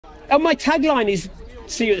Oh, my tagline is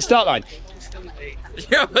 "See you at the start line."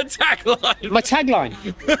 Yeah, my tagline. My tagline.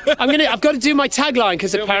 I've got to do my tagline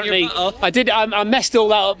because apparently I messed all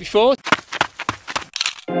that up before.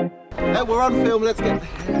 Hey, we're on film. Let's get.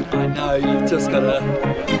 I know, you just gotta.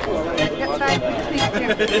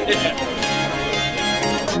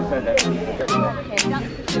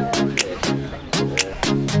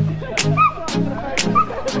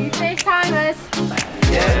 You FaceTimers?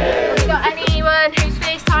 Yeah. Have you got anyone who's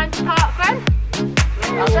FaceTimed to parkrun?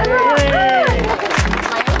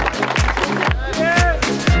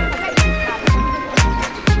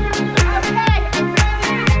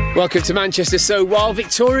 Welcome to Manchester. So while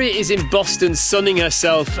Victoria is in Boston sunning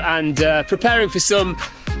herself and preparing for some,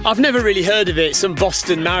 I've never really heard of it, some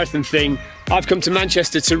Boston marathon thing, I've come to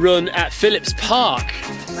Manchester to run at Phillips Park,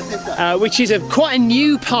 which is quite a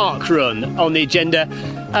new park run on the agenda.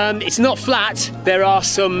 It's not flat, there are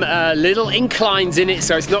some little inclines in it,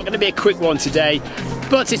 so it's not going to be a quick one today,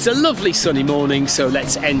 but it's a lovely sunny morning, so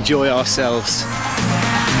let's enjoy ourselves.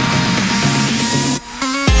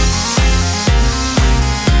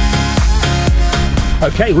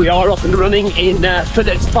 Okay, we are off and running in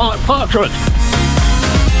Phillips Park parkrun.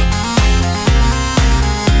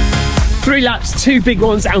 3 laps, 2 big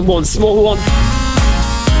ones and 1 small one.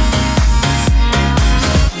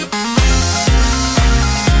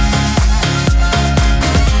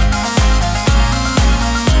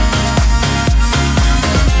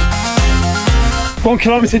 One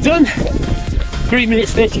kilometre done, 3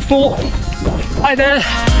 minutes 34. Hi there.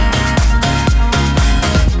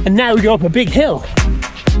 And now we go up a big hill.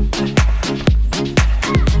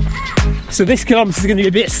 So this kilometre is going to be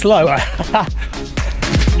a bit slower.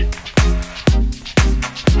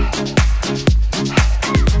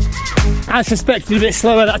 As suspected, a bit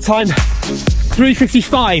slower that time.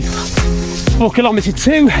 3:55 for kilometre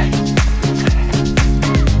 2,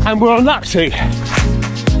 and we're on lap 2.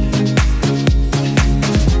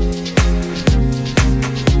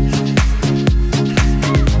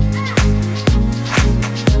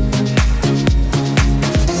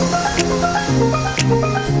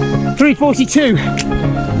 .342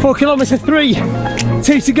 for kilometre 3,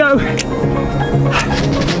 2 to go.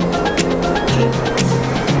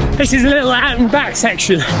 This is a little out and back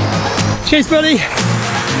section. Cheers, buddy.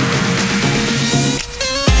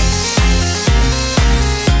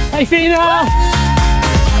 Hey, Fina.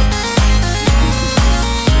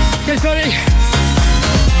 Cheers, buddy.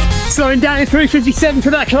 Slowing down in 3:57 for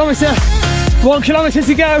that kilometre. 1 kilometre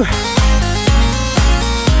to go.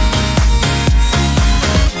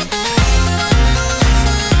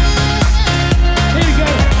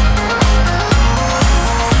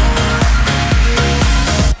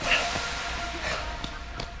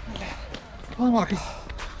 Oh my God.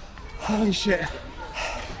 Holy shit.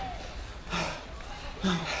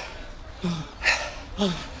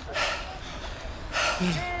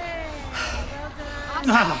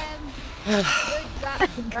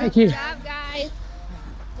 Thank you. Good job, guys.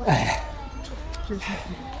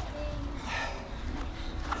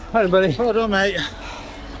 Hi, buddy. Well done, mate.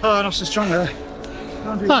 Oh, not so strong there.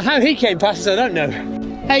 Oh, how he came past us, I don't know.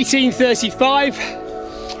 18:35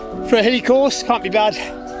 for a hilly course, can't be bad.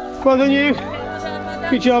 Well done, you.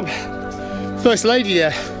 Good job. First lady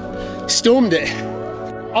there, stormed it.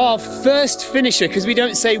 Our first finisher, because we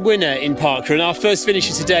don't say winner in parkrun, our first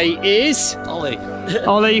finisher today is... Ollie.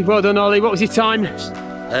 Ollie, well done, Ollie. What was your time?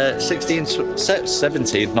 17,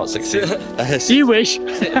 not 16. You wish.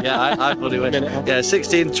 Yeah, I bloody wish. Yeah,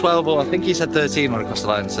 16, 12, or I think he said 13 when across the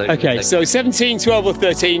line. So okay, so 17, 12 or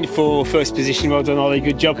 13 for first position. Well done, Ollie,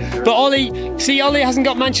 good job. But Ollie, see, Ollie hasn't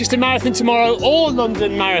got Manchester Marathon tomorrow or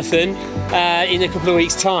London Marathon in a couple of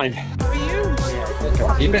weeks' time.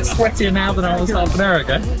 You're a bit sweatier now than I was half an hour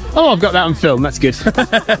ago. Oh, I've got that on film, that's good.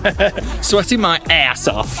 Sweating my ass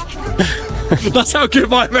off. That's how good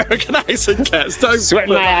my American accent gets. Don't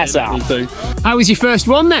Sweating my ass off. How was your first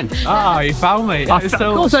one then? Ah, you found me. Of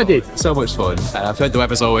course I did. So much fun. I've heard the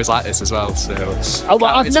weather's always like this as well. So. Oh,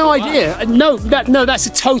 well, I've no idea. No, that's a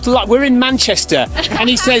total lie. We're in Manchester, and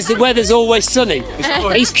he says the weather's always sunny.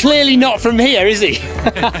 He's clearly not from here, is he?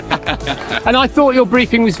 And I thought your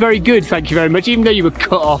briefing was very good. Thank you very much, even though you were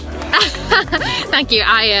cut off. Thank you.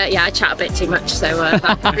 I chat a bit too much, so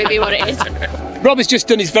that's probably what it is. Rob has just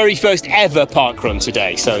done his very first ever parkrun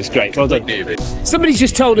today, so it's great. Well done. Somebody's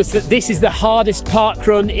just told us that this is the hardest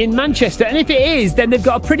parkrun in Manchester, and if it is, then they've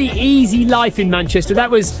got a pretty easy life in Manchester. That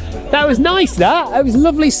was nice. It was a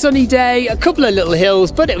lovely sunny day, a couple of little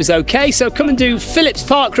hills, but it was okay. So come and do Phillips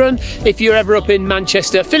Parkrun if you're ever up in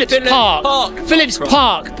Manchester. Phillips Park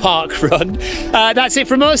Parkrun. That's it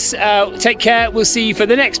from us. Take care. We'll see you for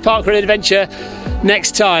the next parkrun adventure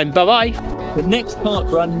next time. Bye-bye. The next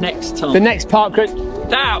park run next time. The next park run.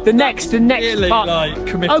 Now, The next really park. like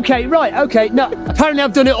committed. Okay, right, okay. No, apparently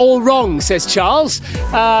I've done it all wrong, says Charles.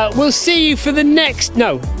 We'll see you for the next.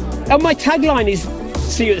 No. Oh, my tagline is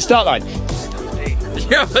see you at the start line.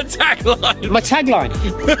 You have a tagline. My tagline.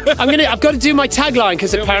 I've got to do my tagline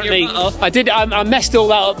because apparently I messed all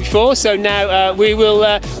that up before. So now we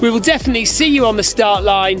will definitely see you on the start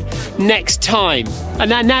line next time. And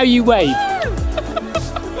now you wave.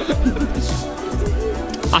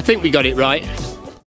 I think we got it right.